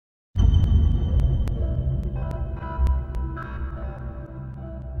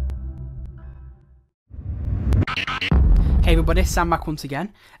Hey everybody, Sam back once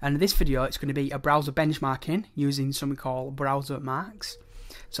again, and in this video it's going to be a browser benchmarking using something called BrowserMarks.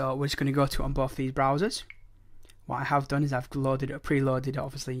 So we're just going to go to it on both these browsers. What I have done is I've preloaded it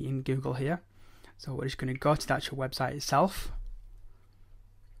obviously in Google here. So we're just going to go to the actual website itself.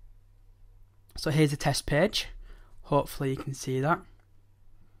 So here's the test page. Hopefully you can see that.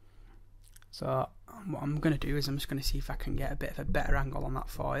 So what I'm going to do is I'm just going to see if I can get a bit of a better angle on that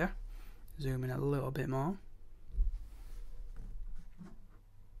for you. Zoom in a little bit more.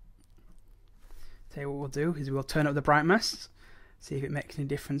 Tell you what we'll do is we'll turn up the brightness, see if it makes any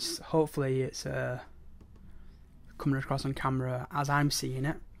difference. Hopefully it's coming across on camera as I'm seeing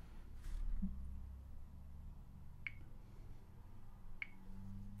it.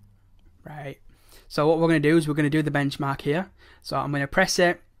 Right, so what we're going to do is we're going to do the benchmark here. So I'm going to press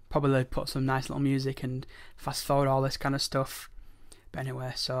it, probably put some nice little music and fast forward all this kind of stuff. But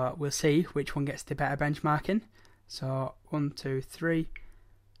anyway, so we'll see which one gets the better benchmarking. So 1, 2, 3.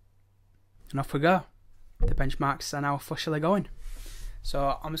 And off we go. The benchmarks are now officially going.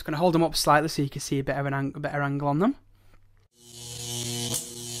 So I'm just going to hold them up slightly so you can see a bit of a better angle on them.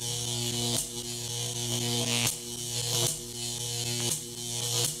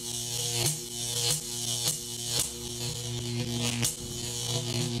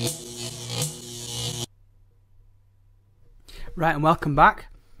 Right, and welcome back.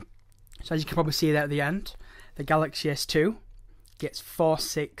 So as you can probably see there at the end, the Galaxy S2 gets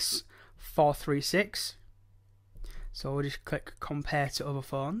 46436. So we'll just click compare to other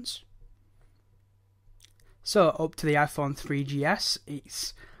phones. So up to the iPhone 3GS,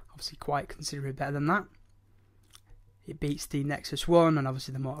 it's obviously quite considerably better than that. It beats the Nexus 1 and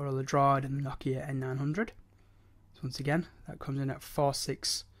obviously the Motorola Droid and the Nokia N900. So once again, that comes in at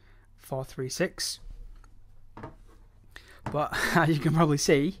 46436. But as you can probably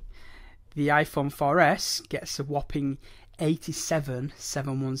see, the iPhone 4S gets a whopping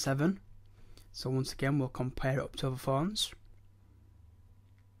 87717. So once again, we'll compare it up to other phones.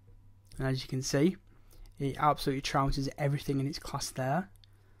 And as you can see, it absolutely trounces everything in its class there.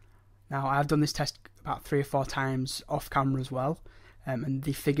 Now, I've done this test about 3 or 4 times off camera as well. And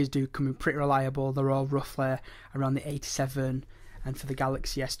the figures do come in pretty reliable. They're all roughly around the 87. And for the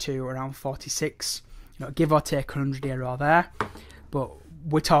Galaxy S2, around 46. You know, give or take 100 here or there. But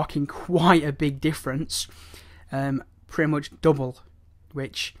we're talking quite a big difference. Pretty much double,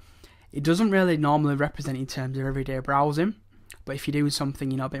 which it doesn't really normally represent in terms of everyday browsing, but if you're doing something,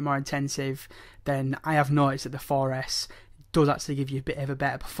 you know, a bit more intensive, then I have noticed that the 4S does actually give you a bit of a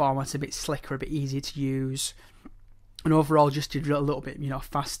better performance, a bit slicker, a bit easier to use, and overall just a little bit, you know,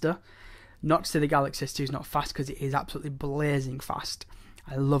 faster. Not to say the Galaxy S2 is not fast, because it is absolutely blazing fast.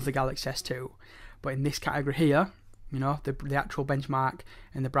 I love the Galaxy S2, but in this category here, you know, the actual benchmark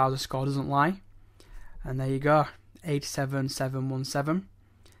and the browser score doesn't lie. And there you go, 87717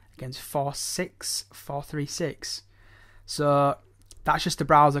 against 46436. So that's just the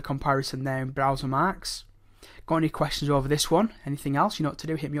browser comparison there in BrowserMarks. Got any questions over this one? Anything else? You know what to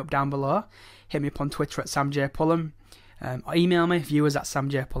do. Hit me up down below. Hit me up on Twitter at samjpullen. Or email me, viewers at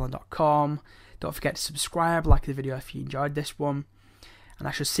samjpullen.com. Don't forget to subscribe, like the video if you enjoyed this one. And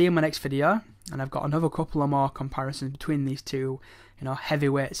I shall see you in my next video. And I've got another couple of more comparisons between these two, you know,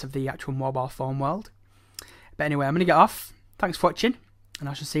 heavyweights of the actual mobile phone world. But anyway, I'm going to get off. Thanks for watching, and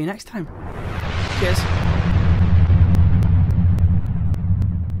I shall see you next time. Cheers.